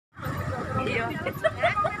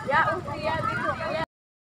Ya usia gitu ya.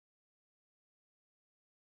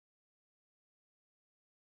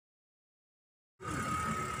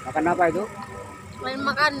 Makan apa itu? Main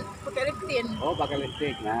makan pakai liptin. Oh, pakai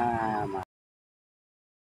listrik. Nah,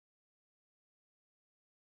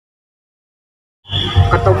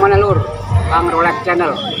 ketemu mana lur? Kang Rolek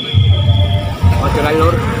channel. Oh, jalan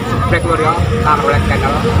lur, subscribe lur ya, Kang Rolek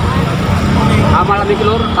channel. Malam iki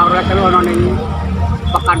lur, Kang Rolek channel ono ning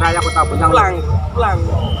pekan raya kota Bontang. Pulang.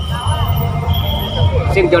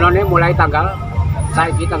 Sing jonone mulai tanggal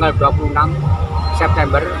saiki tanggal 26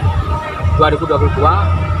 September 2022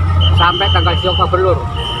 sampai tanggal 10 Oktober lur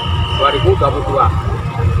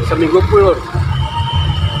 2022. Seminggu full lur.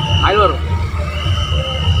 Ayo lur.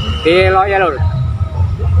 Delok ya lur.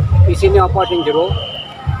 Isine apa sing jero?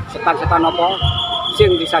 Setan-setan apa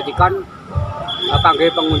sing disajikan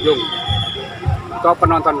kangge pengunjung atau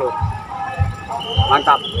penonton lur.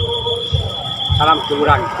 Mantap. Salam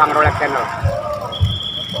seduluran, Kang Rolek channel.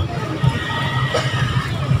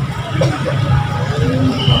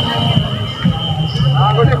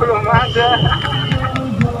 Aku ini belum ada.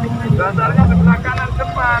 Dasarnya sebelah kanan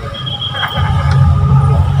depan.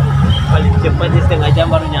 Paling cepat di setengah jam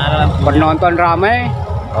baru nyala lampu. Penonton ramai,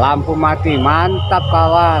 lampu mati, mantap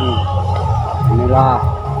kawan. Inilah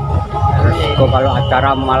resiko kalau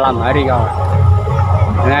acara malam hari kawan.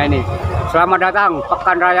 Nah ini, selamat datang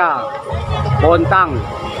Pekan Raya Bontang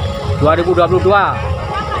 2022,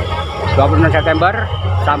 26 September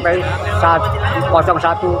sampai 01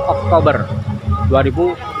 Oktober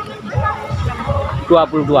 2022.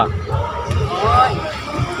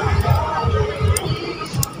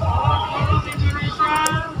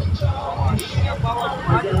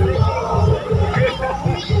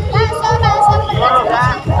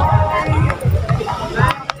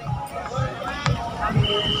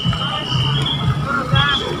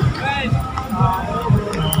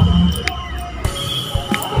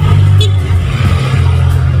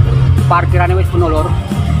 Parkirannya wis penuh lur.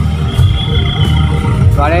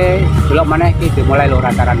 Soalnya belum mana iki mulai lur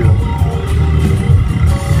acara dulu.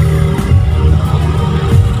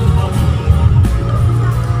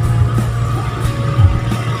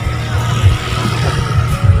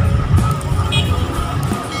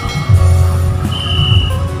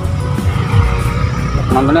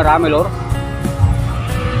 Nontonnya rame lur.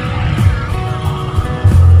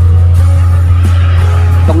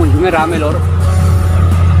 Pengunjungnya rame lur.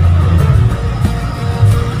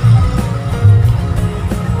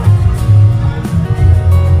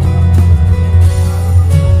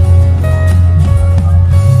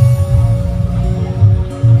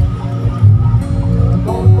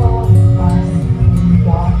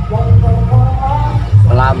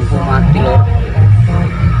 Lampu mati lur,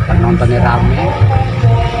 penontonnya rame,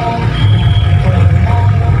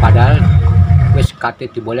 padahal wis kate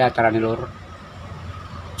diboleh acara nih lur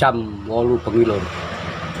jam 8 bengi lur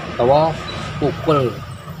atau pukul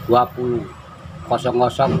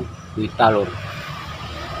 20.00 WITA lur.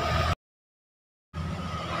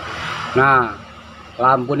 Nah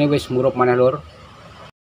lampu nih wis murup mana lur,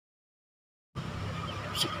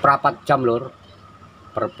 seperempat jam lur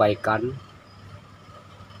perbaikan.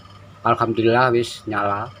 Alhamdulillah wis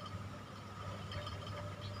nyala.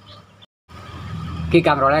 Ki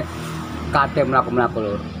Kang Rolek kate mlaku-mlaku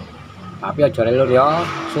lur. Tapi aja lur ya,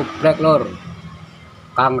 subscribe lur.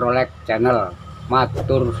 Kang Rolek channel.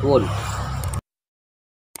 Matur swun.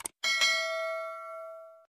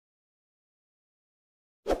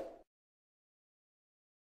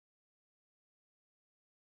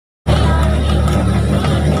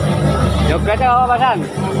 Jogretnya apa pasan?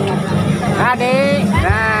 Adik,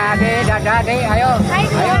 nah adik, dadah adik, ayo, ayo,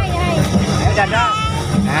 ayo dadah.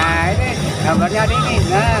 Nah ini gambarnya adik ini,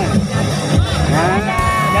 nah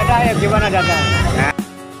dadah ya gimana dadah? Nah.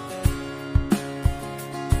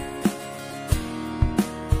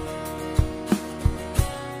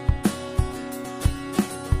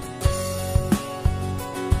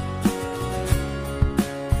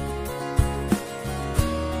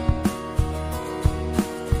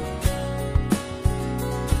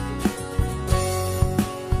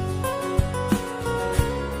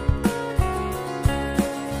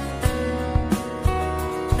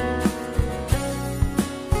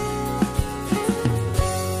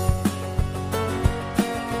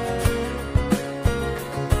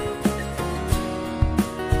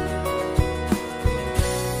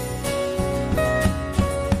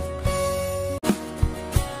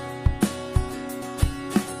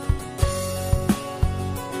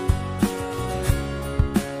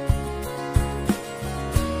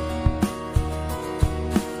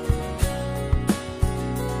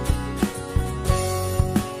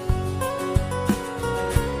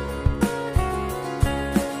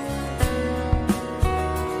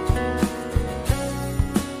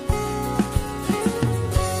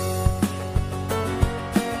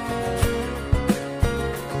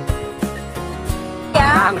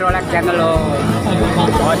 KANG ROLEK channel lo.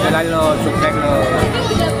 Oh jalan lo, subscribe lo.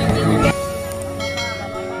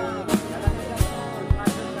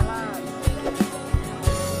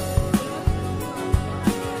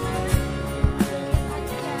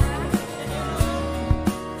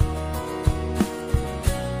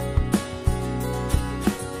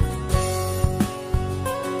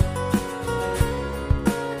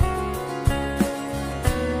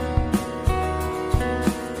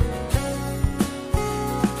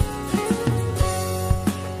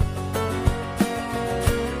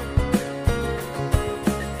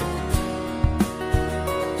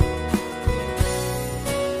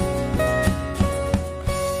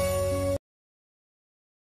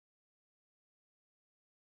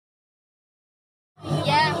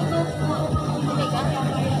 Ya. Ini kan.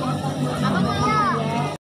 Apa namanya?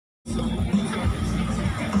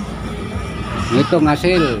 Hitung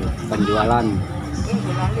hasil penjualan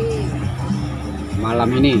malam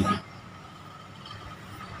ini.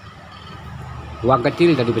 Uang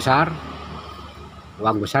kecil jadi besar,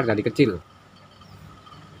 uang besar jadi kecil.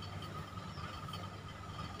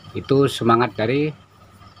 Itu semangat dari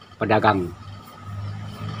pedagang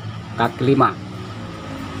kaki lima.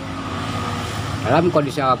 Dalam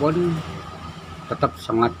kondisi apapun tetap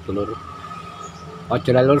semangat dulur. Ojo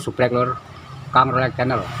lur, subscribe lur, KANG ROLEK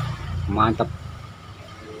channel. Mantap.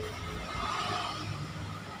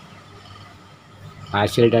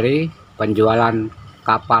 Hasil dari penjualan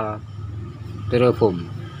kapal styrofoam.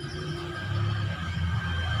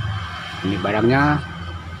 Ini barangnya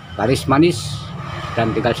laris manis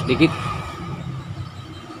dan tinggal sedikit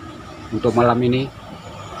untuk malam ini.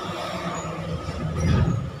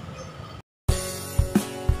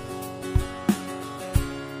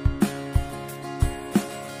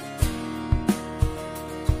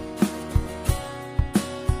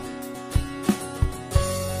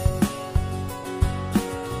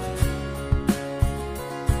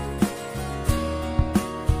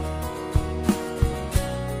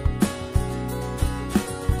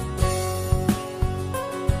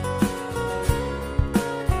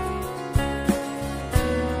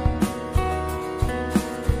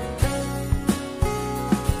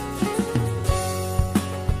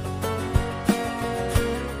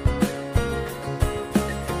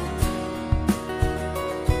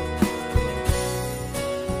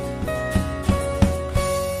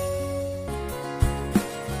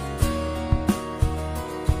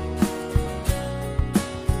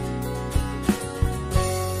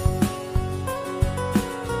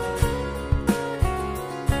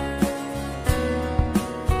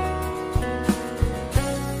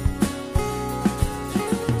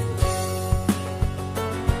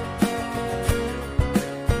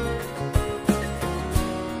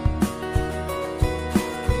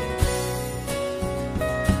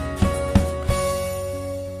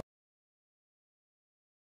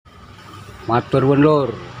 Matur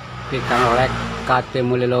lur, pekan ROLEK kate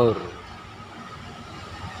mulai lur.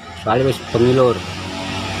 Soalnya wis bengi lur.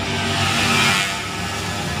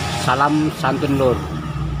 Salam santun lur.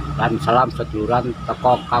 Dan salam seduluran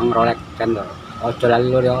teko KANG ROLEK channel. Ojo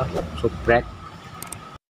lali lur ya, subscribe